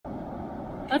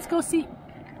Let's go see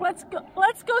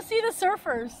the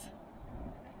surfers.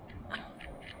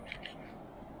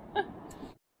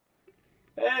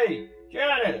 Hey,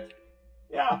 Janet.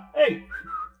 Yeah, hey,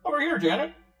 over here,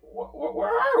 Janet. Where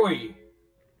are we?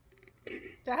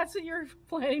 That's what you're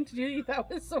planning to do? You thought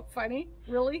was so funny?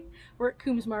 Really? We're at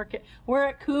Coombs Market. We're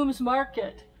at Coombs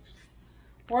Market.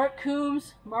 We're at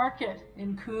Coombs Market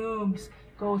in Coombs.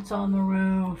 Goats on the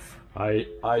roof. I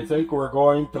think we're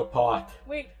going to pot.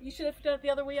 Wait, you should have done it the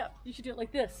other way up. You should do it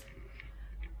like this.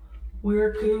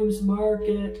 We're at Coombs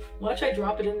Market. Watch I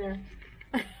drop it in there.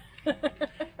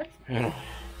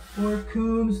 We're at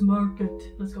Coombs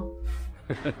Market. Let's go.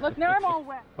 Look, now I'm all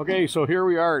wet. Okay, so here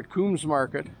we are at Coombs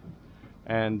Market,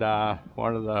 and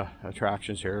one of the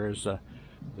attractions here is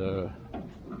the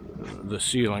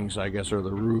ceilings, I guess, or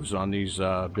the roofs on these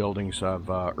buildings have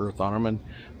earth on them, and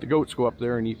the goats go up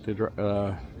there and eat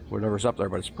the whatever's up there,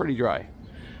 but it's pretty dry,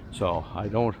 so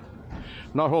I'm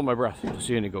not holding my breath to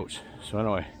see any goats. So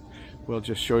anyway, we'll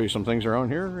just show you some things around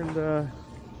here, and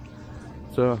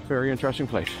it's a very interesting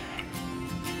place.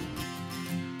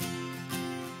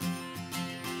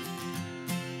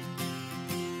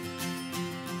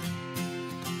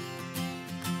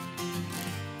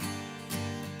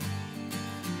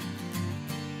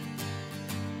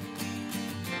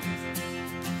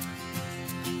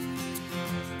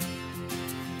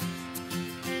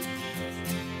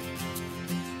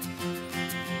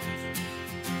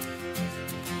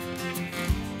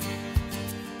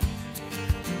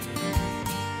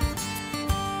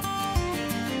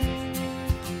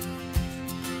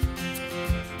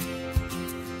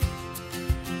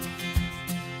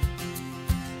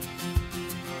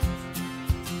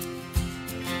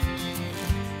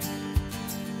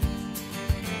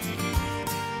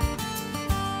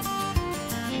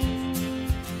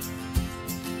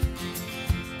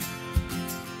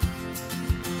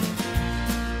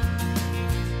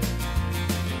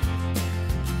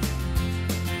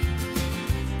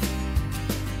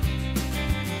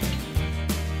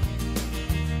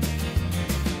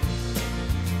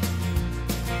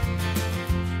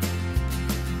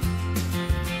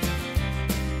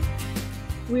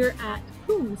 We're at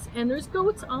Coombs and there's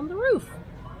goats on the roof.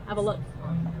 Have a look.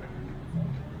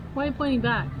 Why are you pointing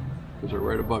back? Because they're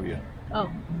right above you. Oh,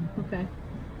 okay.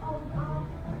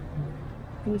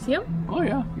 Can you see them? Oh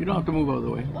yeah, you don't have to move out of the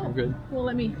way. Oh, We're good. Well,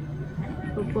 let me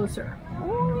go closer.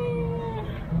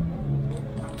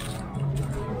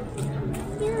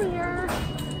 Here we are.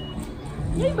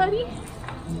 Hey, buddy.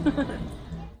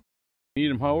 Eat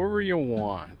them however you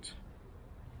want.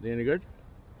 They any good?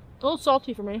 A little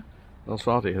salty for me. A little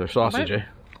salty. They're sausage, eh?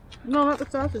 No, not the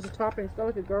sausage, the topping. It's got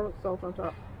like a garlic salt on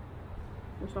top.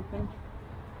 Or something.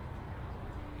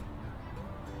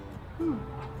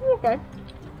 Okay.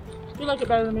 You like it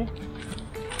better than me.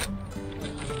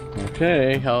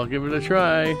 Okay, I'll give it a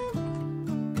try.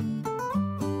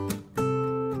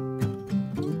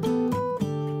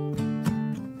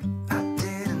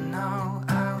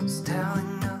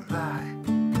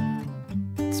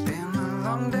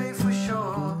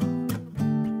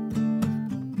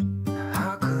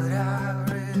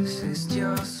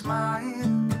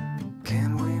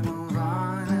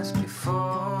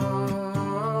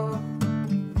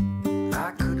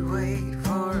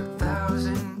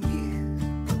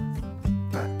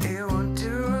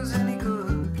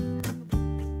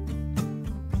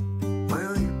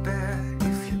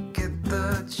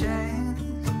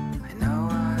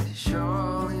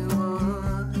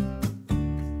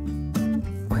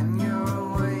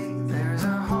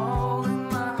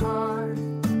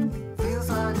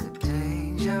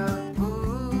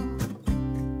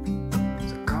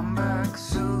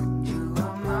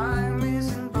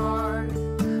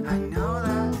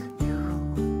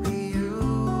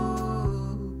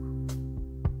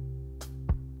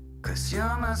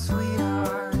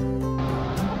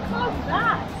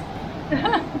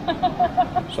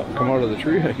 Something come out of the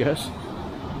tree, I guess.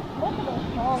 Look at that.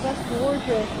 Oh, that's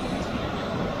gorgeous.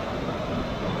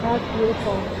 That's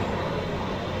beautiful.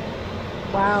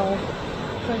 Wow.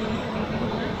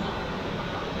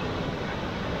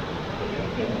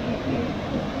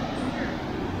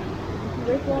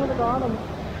 Right down at the bottom.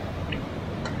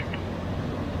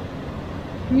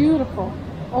 Beautiful.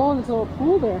 Oh, and there's a little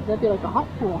pool there. That'd be like a hot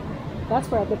pool. That's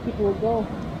where I bet people would go.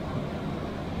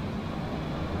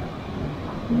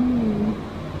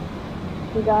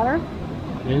 You got her?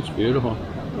 It's beautiful.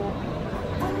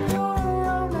 Yeah.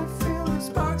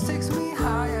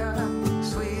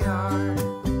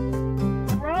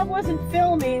 Rob wasn't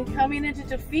filming coming into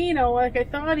Tofino like I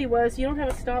thought he was. You don't have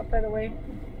a stop, by the way.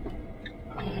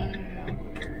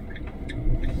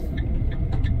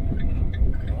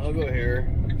 I'll go here.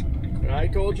 And I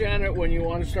told Janet, when you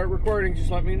want to start recording,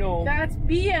 just let me know. That's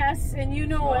BS, and you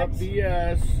know it. Not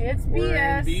BS. It's We're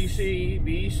BS. in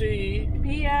BC.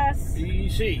 BS.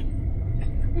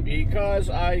 BC. Because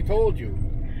I told you.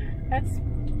 That's...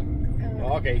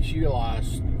 Okay, she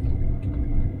lost.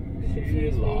 She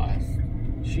lost.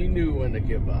 She knew when to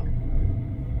give up.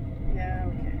 Yeah,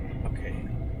 okay.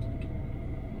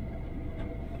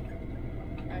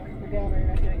 Okay. We're down there, you're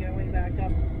not going to get way back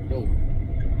up. No.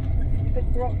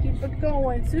 Keep it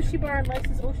going. Sushi bar and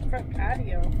licensed oceanfront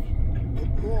patio.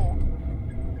 Cool.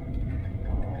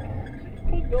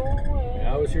 Keep it going.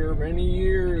 I was here many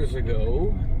years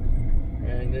ago,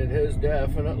 and it has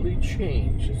definitely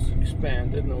changed. It's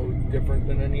expanded, no different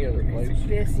than any other place. It's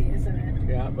busy, isn't it?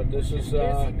 Yeah, but this is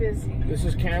busy. This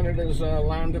is Canada's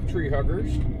land of tree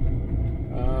huggers.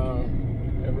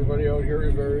 Everybody out here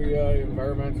is very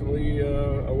environmentally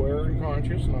aware and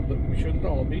conscious. Not that we shouldn't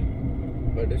all be,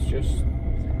 but it's just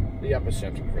the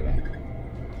epicenter for that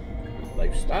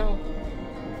lifestyle.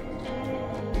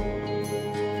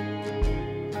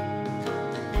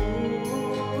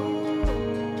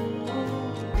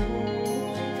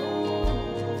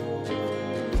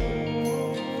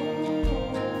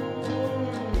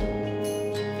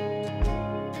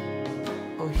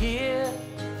 Oh, here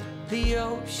the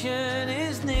ocean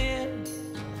is near.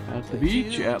 At the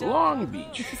beach at Long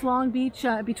Beach. This is Long Beach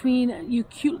between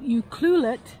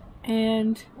Ucluelet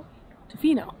and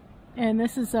Tofino. And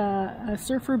this is a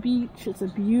surfer beach. It's a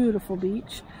beautiful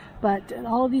beach. But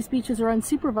all of these beaches are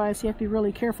unsupervised. You have to be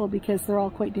really careful because they're all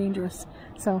quite dangerous.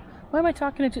 So why am I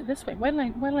talking to it this way? Why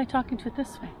am I talking to it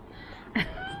this way?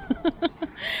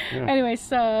 Yeah.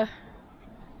 Anyways, Rob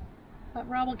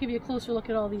will give you a closer look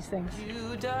at all these things.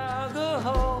 You dug a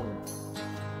hole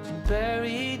and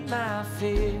buried my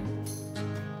fear,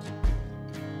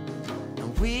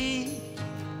 and we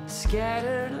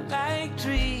scattered like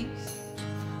trees,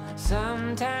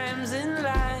 sometimes in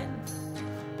line,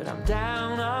 but I'm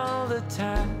down all the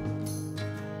time.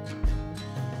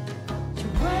 You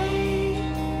wait,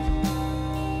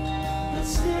 but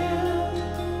still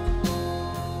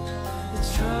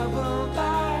it's trouble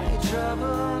by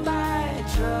trouble by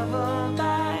trouble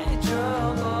by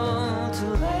trouble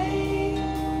too late.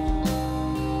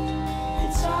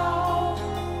 It's all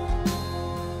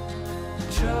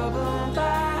trouble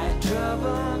by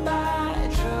trouble by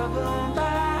trouble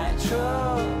by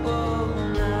trouble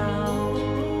now.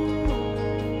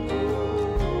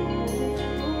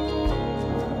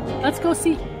 Let's go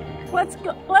see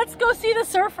the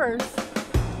surfers.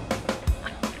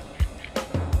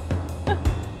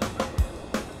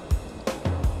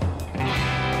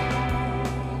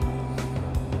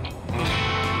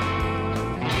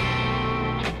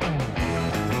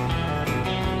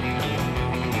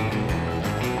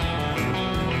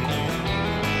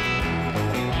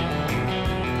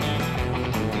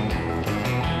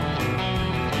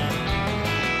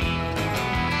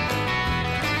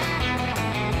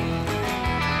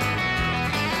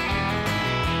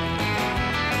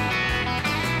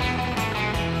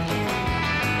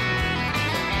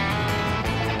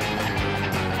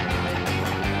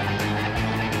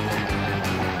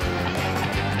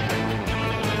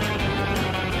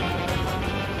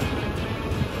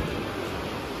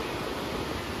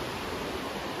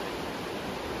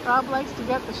 Rob likes to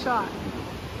get the shot.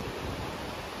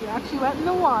 He actually went in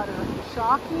the water.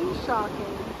 Shocking, shocking.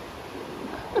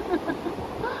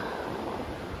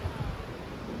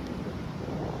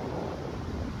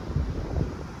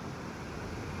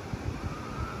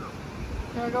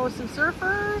 There goes some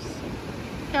surfers.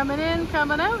 Coming in,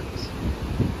 coming out.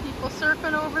 People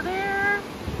surfing over there.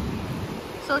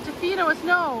 So Tofino is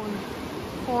known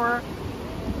for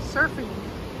surfing.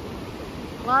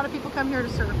 A lot of people come here to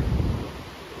surf.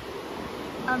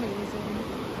 Amazing.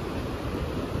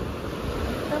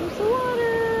 Here comes the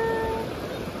water.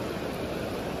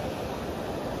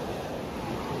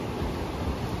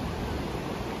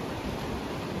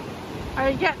 Are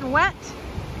you getting wet?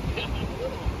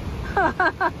 I've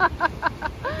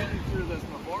been through this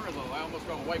before though. I almost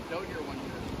got wiped out here one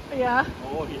year. Yeah.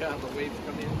 Oh yeah, the waves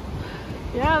come in.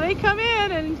 Yeah, they come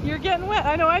in and you're getting wet.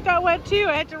 I know I got wet too.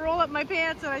 I had to roll up my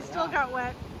pants and I still got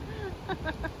wet.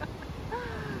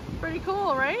 Pretty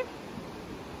cool, right?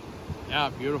 Yeah,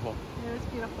 beautiful. It is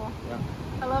beautiful. Yeah.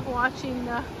 I love watching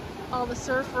all the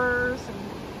surfers and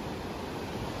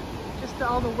just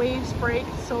all the waves break.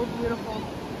 It's so beautiful.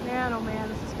 Man, oh man,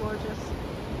 this is gorgeous.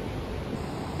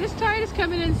 This tide is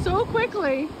coming in so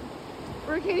quickly.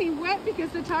 We're getting wet because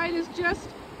the tide is just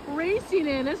racing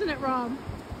in, isn't it, Rob?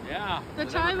 Yeah. The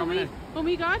time when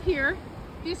we got here,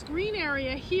 this green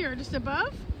area here, just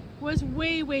above, was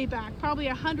way, way back, probably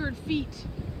 100 feet.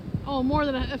 Oh, more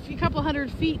than a couple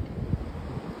hundred feet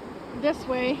this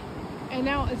way, and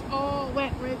now it's all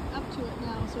went right up to it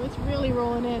now, so it's really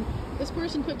rolling in. This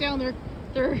person put down their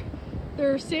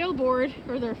sailboard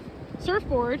or their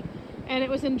surfboard, and it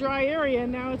was in dry area,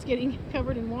 and now it's getting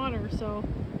covered in water, so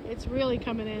it's really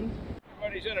coming in.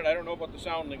 Everybody's in it. I don't know about the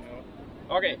sounding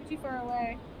though. Okay. Too far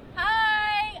away.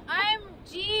 Hi, I'm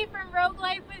G from Rogue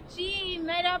Life with G.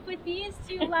 Met up with these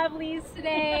two lovelies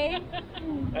today.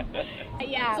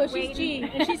 Yeah, So she's G,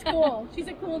 and she's cool. She's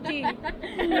a cool G.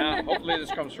 Yeah, hopefully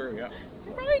this comes through, yeah.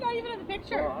 You're probably not even in the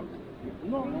picture.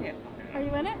 No, yeah. Are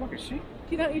you in it? Look, see? Do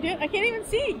you know what you did? I can't even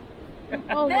see.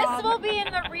 Oh, This wow. will be in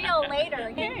the reel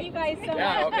later. Thank you guys so much.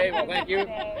 Yeah, okay, well, thank you.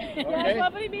 Today. Yeah, Okay. it's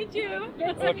lovely to meet you.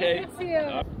 Okay. See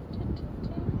you.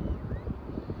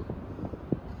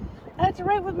 That's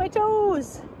right with my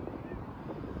toes.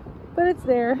 But it's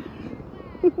there.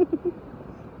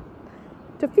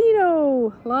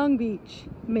 Tofino, Long Beach.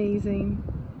 Amazing.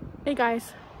 Hey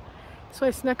guys. So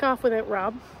I snuck off without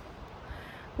Rob.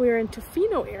 We're in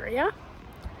Tofino area.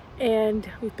 And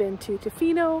we've been to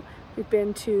Tofino. We've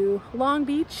been to Long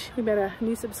Beach. We met a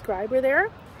new subscriber there.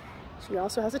 She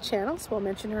also has a channel, so I'll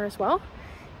mention her as well.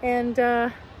 And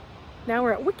now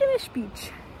we're at Wickenish Beach.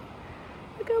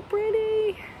 Look how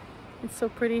pretty. It's so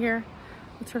pretty here.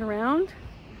 I'll turn around.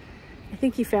 I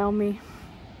think he found me.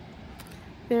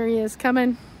 There he is,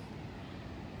 coming.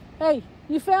 Hey,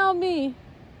 you found me.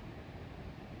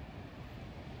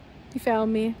 You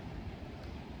found me.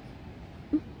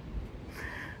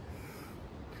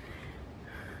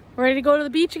 Ready to go to the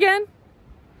beach again?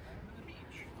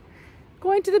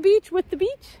 Going to the beach with the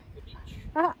beach? The beach.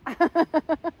 Ah.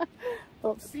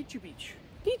 Oops. Beachy beach.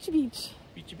 Beach, beach.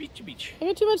 Beachy beachy beach. I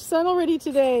got too much sun already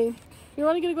today. We were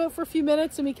only gonna go out for a few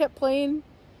minutes and we kept playing,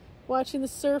 watching the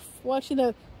surf, watching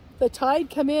the tide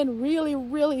come in really,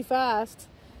 really fast.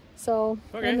 So,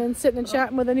 Okay. and then sitting and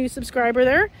chatting with a new subscriber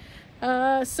there.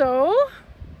 So,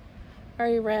 are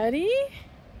you ready?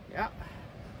 Yeah.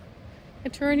 I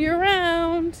turn you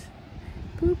around.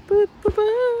 Boop, boop, boop,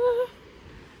 boop.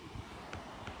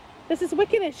 This is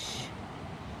Wickenish.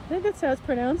 I think that's how it's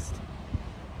pronounced.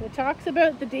 It talks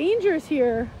about the dangers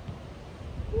here.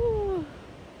 Ooh.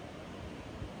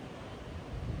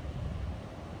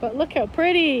 But look how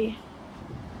pretty.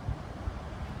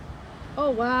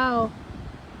 Oh, wow.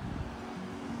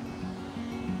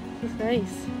 It's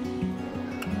nice.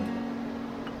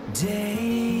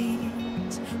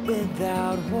 Days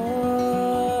without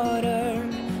water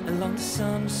along the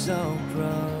sun-soaked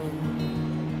road.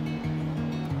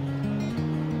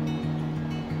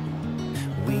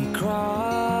 We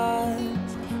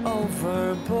crossed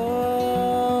over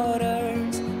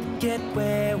borders to get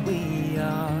where we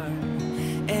are,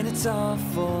 and it's all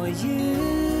for you.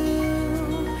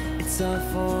 It's all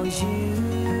for you.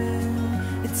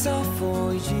 It's all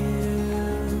for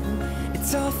you.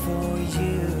 It's all for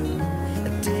you. I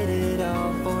did it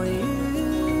all for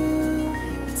you.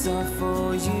 It's all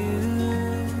for you.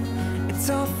 It's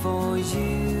all for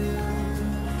you.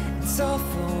 It's all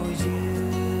for you.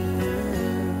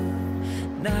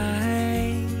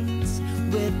 Nights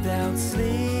without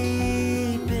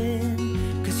sleeping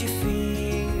 'cause you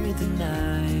fear the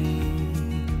night.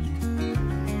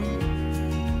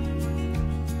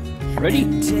 Ready?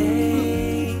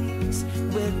 Days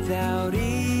without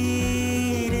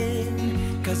eating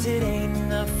 'cause it ain't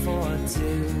enough for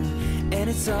two, and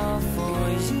it's all for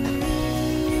you.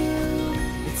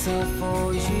 It's all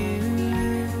for you.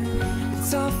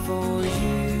 It's all for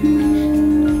you.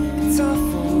 It's all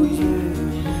for you.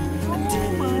 I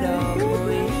did it all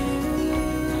for you.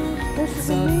 It's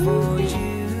all for you.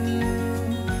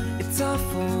 It's all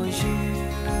for you.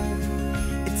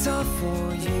 It's all for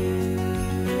you.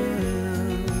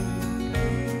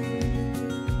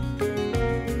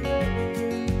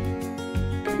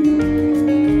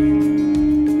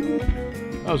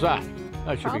 How's that?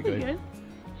 That should Probably be good. good.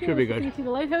 Should be Can you good. see the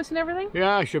lighthouse and everything?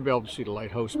 Yeah, I should be able to see the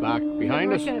lighthouse back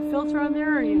behind us. Got a filter on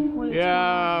there, or you? want it to-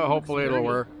 Yeah, hopefully it'll sturdy.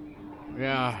 work.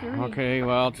 Yeah, Sturdy. okay,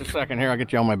 well, just a second here. I'll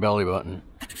get you on my belly button.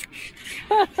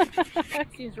 That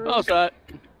seems really How's that?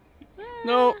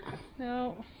 No.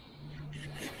 No.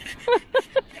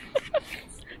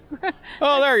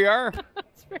 Oh, there you are.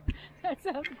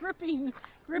 That's gripping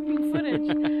footage.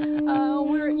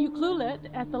 We're at Ucluelet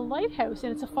at the Lighthouse,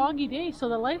 and it's a foggy day, so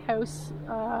the Lighthouse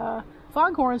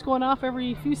foghorn's going off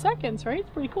every few seconds, right? It's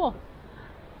pretty cool.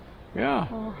 Yeah.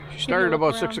 Well, She started take a look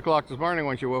about 6 around. o'clock this morning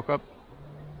when she woke up.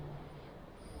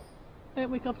 I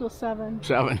didn't wake up till 7.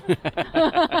 7.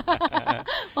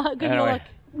 Well, good Anyway.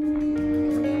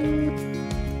 luck.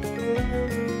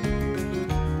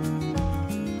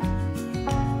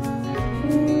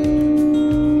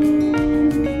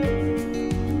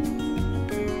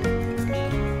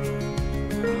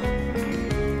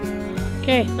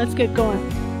 Okay, let's get going.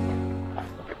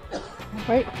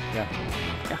 Right? Yeah.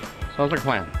 Yeah. Sounds like a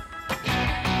plan.